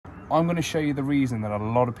I'm going to show you the reason that a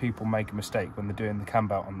lot of people make a mistake when they're doing the cam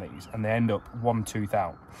belt on these and they end up one tooth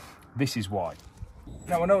out. This is why.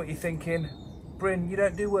 Now I know what you're thinking, Bryn, you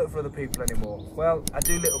don't do work for other people anymore. Well, I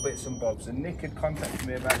do little bits and bobs, and Nick had contacted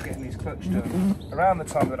me about getting his clutch done around the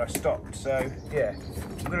time that I stopped. So yeah,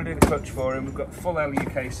 I'm going to do the clutch for him. We've got full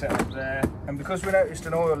LUK set up there, and because we noticed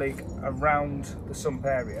an oil leak around the sump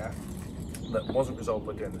area that wasn't resolved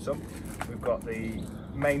by doing the sump, we've got the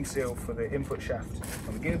main seal for the input shaft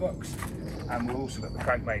on the gearbox, and we've also got the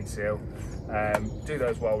crank main seal. Do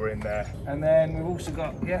those while we're in there, and then we've also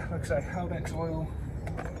got, yeah, like I say, haldex oil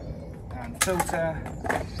and filter,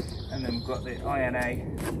 and then we've got the INA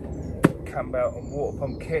cam belt and water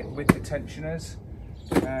pump kit with the tensioners.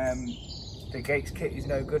 The Gates kit is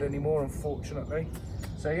no good anymore, unfortunately.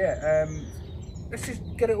 So yeah, let's just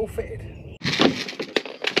get it all fitted.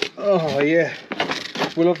 Oh yeah,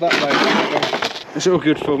 we love that though. It's all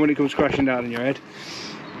good fun when it comes crashing down on your head.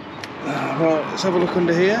 Right, let's have a look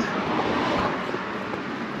under here.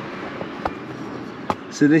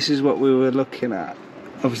 So this is what we were looking at.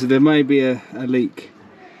 Obviously there may be a leak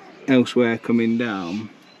elsewhere coming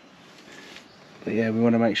down, but yeah, we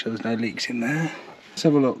want to make sure there's no leaks in there. Let's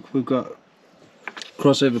have a look. We've got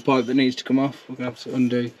crossover pipe that needs to come off. We're going to have to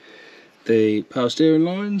undo the power steering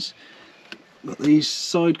lines. Got these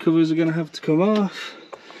side covers are going to have to come off.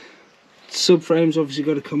 Subframe's obviously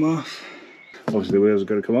got to come off. Obviously the wheels are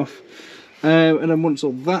going to come off. And then once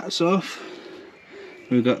all that's off,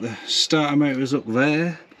 we've got the starter motors up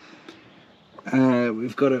there.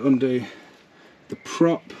 We've got to undo the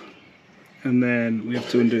prop, and then we have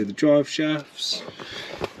to undo the drive shafts.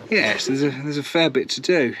 Yes, there's a fair bit to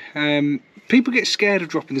do. People get scared of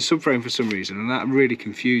dropping the subframe for some reason, and that really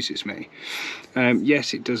confuses me.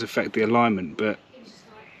 Yes, it does affect the alignment, but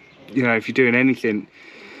you know, if you're doing anything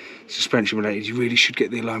suspension related, you really should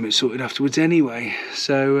get the alignment sorted afterwards anyway.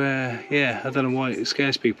 So yeah, I don't know why it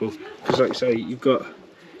scares people, because like I say, you've got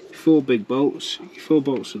 4 big bolts, 4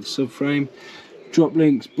 bolts for the subframe, drop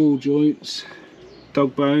links, ball joints,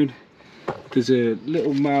 dog bone. There's a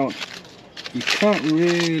little mount, you can't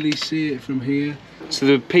really see it from here. So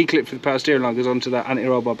the P-clip for the power steering line goes onto that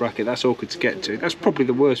anti-roll bar bracket. That's awkward to get to. That's probably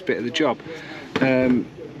the worst bit of the job.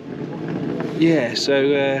 Yeah, so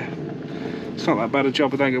it's not that bad a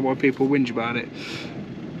job. I don't get why people whinge about it.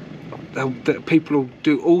 People will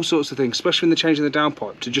do all sorts of things, especially when they're changing the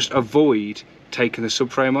downpipe, to just avoid taking the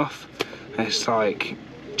subframe off. And it's like,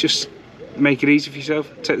 just make it easy for yourself,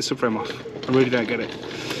 take the subframe off. I really don't get it.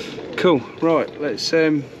 Cool, right, let's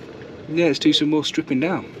do some more stripping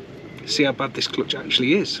down. See how bad this clutch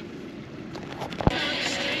actually is.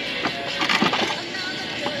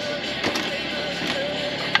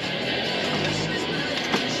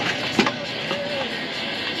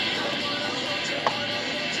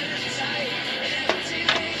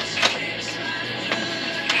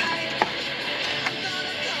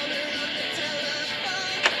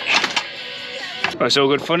 Well, it's all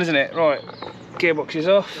good fun, isn't it? Right, gearbox is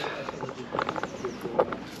off.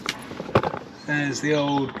 There's the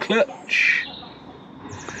old clutch.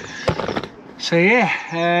 So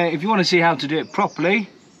yeah, if you want to see how to do it properly,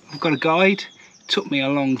 I've got a guide. It took me a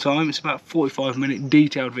long time. It's about a 45-minute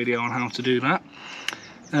detailed video on how to do that.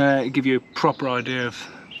 It'll give you a proper idea of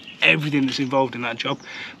everything that's involved in that job,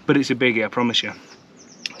 but it's a biggie, I promise you.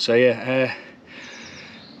 So yeah,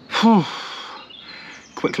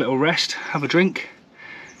 quick little rest, have a drink,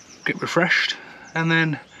 get refreshed, and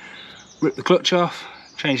then rip the clutch off,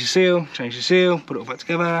 change the seal, put it all back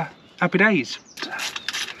together. Happy days.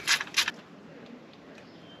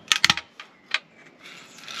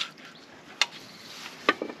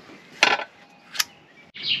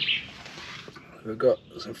 We've got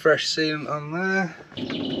some fresh sealant on there.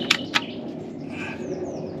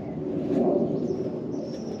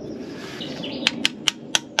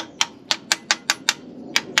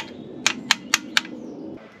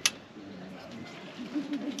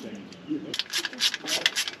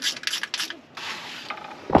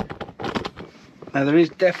 Now there is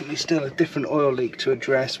definitely still a different oil leak to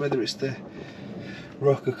address, whether it's the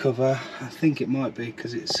rocker cover. I think it might be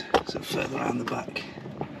because it's sort of further around the back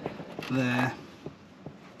there.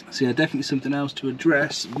 So yeah, definitely something else to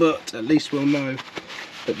address, but at least we'll know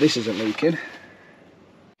that this isn't leaking.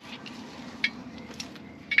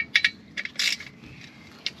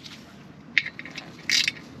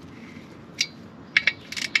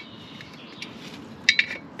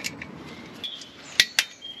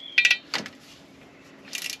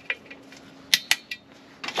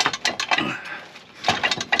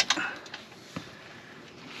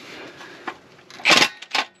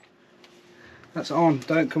 That's on,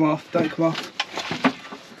 don't come off, don't come off.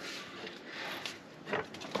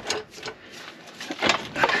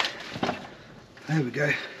 There we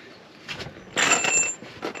go.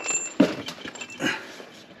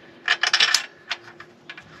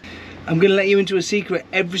 I'm going to let you into a secret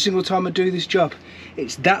every single time I do this job.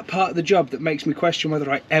 It's that part of the job that makes me question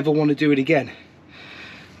whether I ever want to do it again.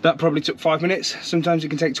 That probably took 5 minutes, sometimes it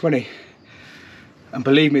can take 20. And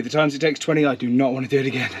believe me, the times it takes 20, I do not want to do it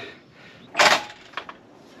again.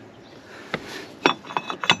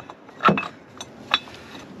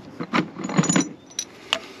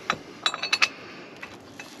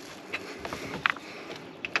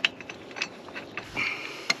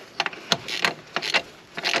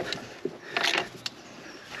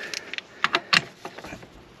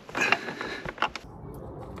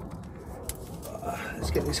 Let's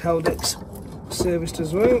get this haldex serviced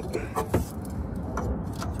as well.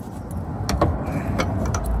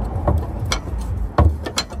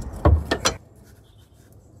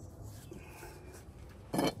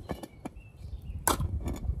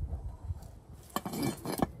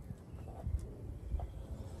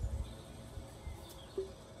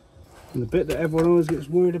 And the bit that everyone always gets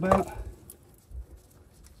worried about,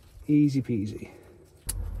 easy peasy.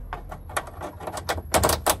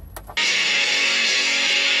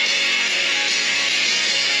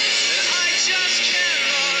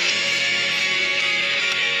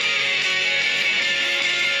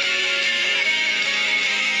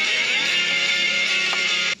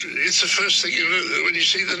 It's the first thing you look at when you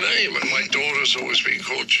see the name, and my daughter's always been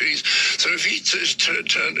called Cheese. So if he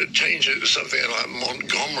change it to something like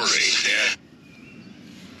Montgomery,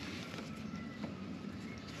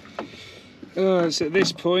 yeah. So at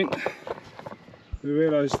this point, we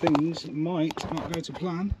realise things might not go to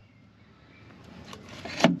plan.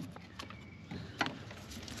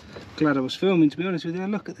 Glad I was filming, to be honest with you.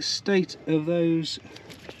 Look at the state of those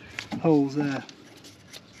holes there.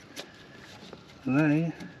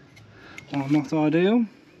 They are not ideal.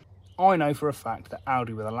 I know for a fact that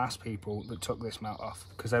Audi were the last people that took this mount off,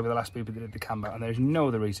 because they were the last people that did the cam belt, and there's no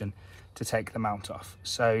other reason to take the mount off.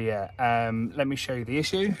 So yeah, let me show you the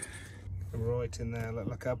issue. Right in there,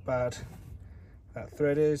 look how bad that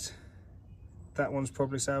thread is. That one's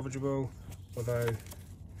probably salvageable, although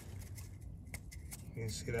you can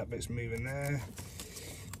see that bit's moving there.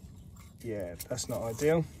 Yeah, that's not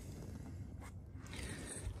ideal.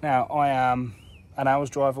 Now I am an hour's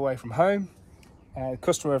drive away from home. The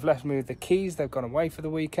customer have left me with the keys. They've gone away for the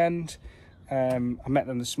weekend. I met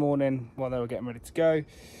them this morning while they were getting ready to go.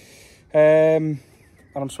 And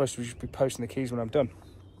I'm supposed to just be posting the keys when I'm done.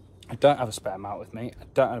 I don't have a spare mount with me. I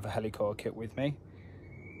don't have a helicoil kit with me.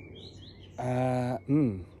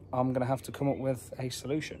 I'm gonna have to come up with a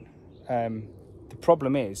solution. The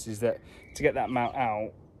problem is that to get that mount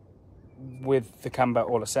out with the cam belt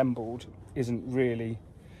all assembled isn't really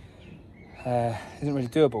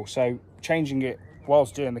doable. So changing it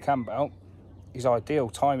whilst doing the cam belt is ideal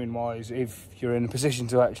timing wise if you're in a position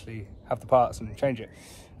to actually have the parts and change it.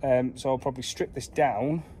 So I'll probably strip this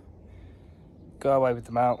down, go away with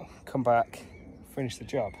the mount, come back, finish the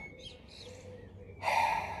job.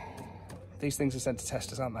 These things are sent to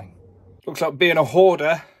testers, aren't they? Looks like being a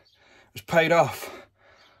hoarder has paid off.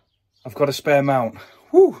 I've got a spare mount.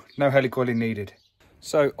 Woo, no helicoiling needed.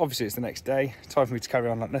 So obviously it's the next day, time for me to carry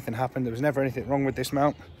on like nothing happened. There was never anything wrong with this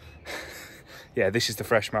mount. Yeah, this is the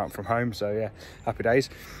fresh mount from home, so yeah, happy days.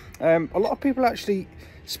 A lot of people actually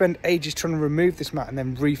spend ages trying to remove this mount and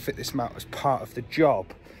then refit this mount as part of the job.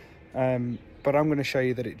 But I'm going to show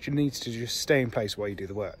you that it needs to just stay in place while you do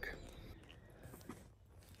the work.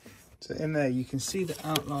 So in there you can see the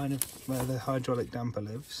outline of where the hydraulic damper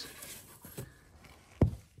lives.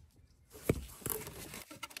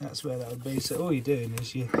 That's where that would be. So all you're doing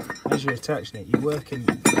is as you're attaching it, you're working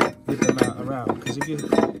with the mount around, because if you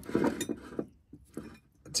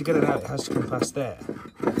to get it out, it has to come past there.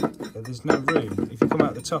 So there's no room. If you come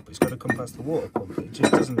out the top, it's got to come past the water pump. It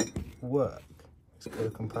just doesn't work. It's got to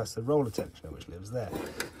come past the roller tensioner, which lives there.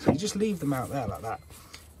 So you just leave the mount there like that,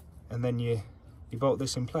 and then you bolt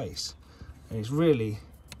this in place, and it's really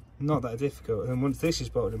not that difficult. And then once this is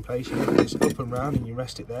bolted in place, you lift this up and round and you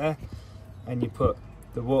rest it there, and you put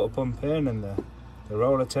the water pump in and the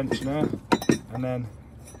roller tensioner, and then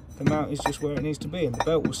the mount is just where it needs to be, and the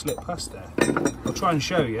belt will slip past there. I'll try and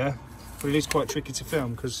show you, but it is quite tricky to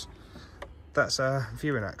film because that's our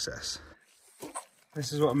viewing access.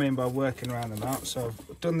 This is what I mean by working around the mount. So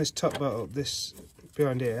I've done this top bolt up this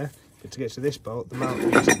behind here, but to get to this bolt, the mount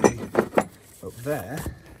needs to be up there,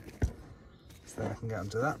 so then I can get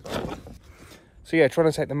onto that bolt. So yeah,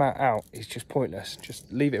 trying to take the mount out is just pointless.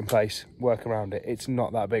 Just leave it in place, work around it. It's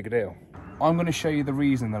not that big a deal. I'm going to show you the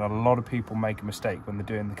reason that a lot of people make a mistake when they're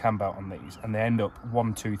doing the cam belt on these and they end up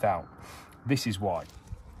one tooth out. This is why.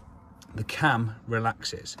 the cam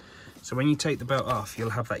relaxes. So when you take the belt off, you'll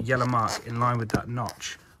have that yellow mark in line with that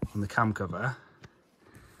notch on the cam cover.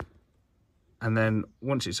 And then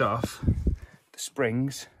once it's off, the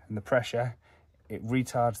springs and the pressure, it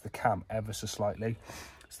retards the cam ever so slightly.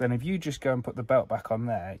 So then if you just go and put the belt back on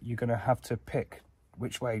there, you're going to have to pick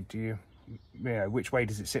which way which way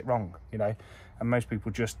does it sit wrong, you know? And most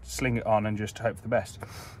people just sling it on and just hope for the best.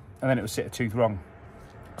 And then it will sit a tooth wrong.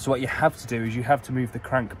 So what you have to do is you have to move the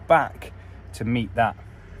crank back to meet that.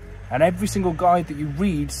 And every single guide that you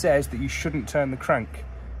read says that you shouldn't turn the crank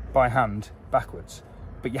by hand backwards,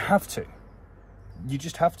 but you have to. You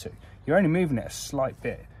just have to. You're only moving it a slight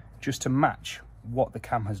bit just to match what the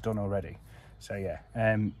cam has done already. So yeah,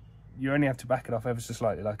 you only have to back it off ever so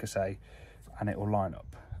slightly, like I say, and it will line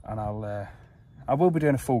up. And I will be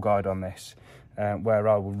doing a full guide on this, where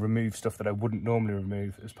I will remove stuff that I wouldn't normally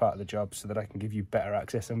remove as part of the job, so that I can give you better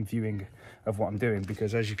access and viewing of what I'm doing,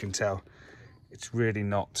 because as you can tell, it's really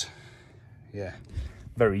not,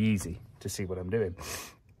 very easy to see what I'm doing.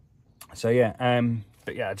 So yeah,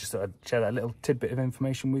 but yeah, I just thought I'd share that little tidbit of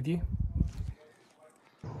information with you.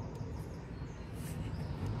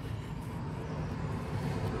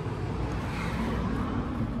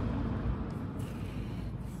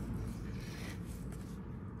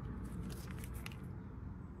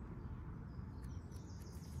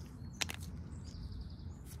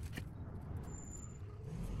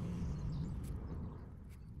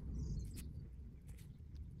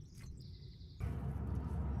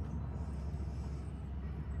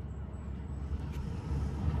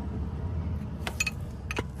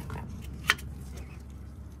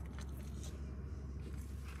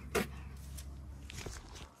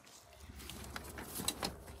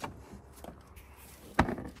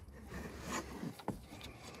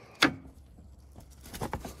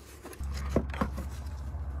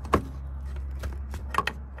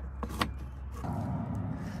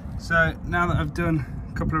 So now that I've done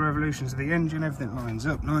a couple of revolutions of the engine, everything lines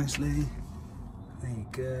up nicely. There you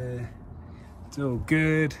go. It's all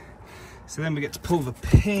good. So then we get to pull the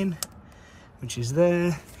pin, which is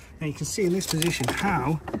there. Now you can see in this position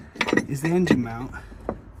how is the engine mount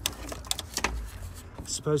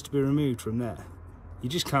supposed to be removed from there. You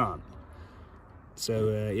just can't.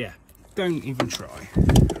 So yeah, don't even try.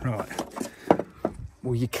 Right.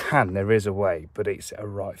 Well, you can, there is a way, but it's a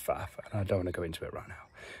right faff, and I don't want to go into it right now.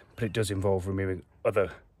 But it does involve removing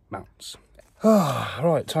other mounts. Oh,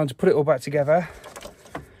 right, time to put it all back together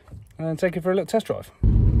and take it for a little test drive.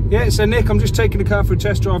 Yeah, so Nick, I'm just taking the car for a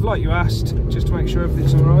test drive like you asked, just to make sure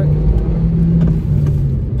everything's all right.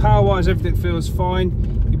 Power-wise, everything feels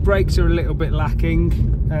fine. Your brakes are a little bit lacking.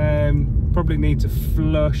 Probably need to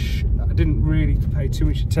flush. I didn't really pay too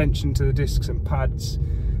much attention to the discs and pads.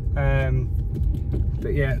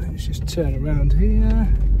 But yeah, let's just turn around here.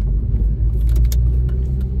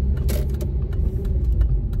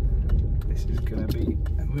 This is going to be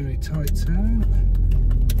a very tight turn.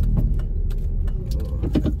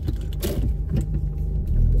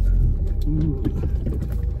 Ooh.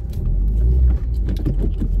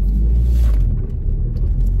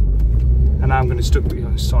 And now I'm going to stuck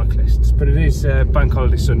behind cyclists, but it is Bank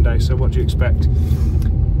Holiday Sunday, so what do you expect?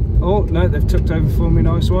 Oh no, they've tucked over for me,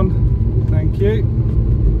 nice one, thank you.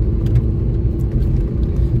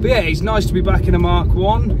 But yeah, it's nice to be back in a Mark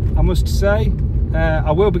 1, I must say.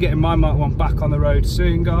 I will be getting my Mark 1 back on the road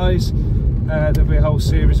soon, guys. There'll be a whole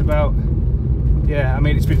series about, yeah, I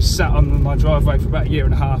mean, it's been sat on my driveway for about 1.5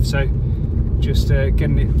 years, so just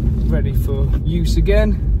getting it ready for use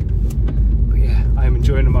again. But yeah, I am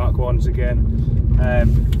enjoying the Mark 1s again.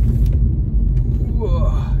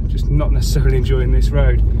 Just not necessarily enjoying this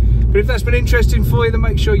road. But if that's been interesting for you, then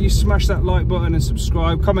make sure you smash that like button and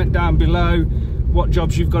subscribe. Comment down below what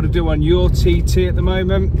jobs you've got to do on your TT at the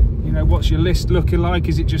moment. You know, what's your list looking like?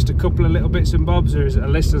 Is it just a couple of little bits and bobs, or is it a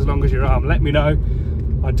list as long as your arm? Let me know.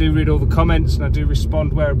 I do read all the comments and I do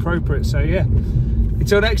respond where appropriate. So yeah,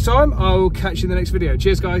 until next time, I will catch you in the next video.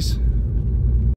 Cheers, guys.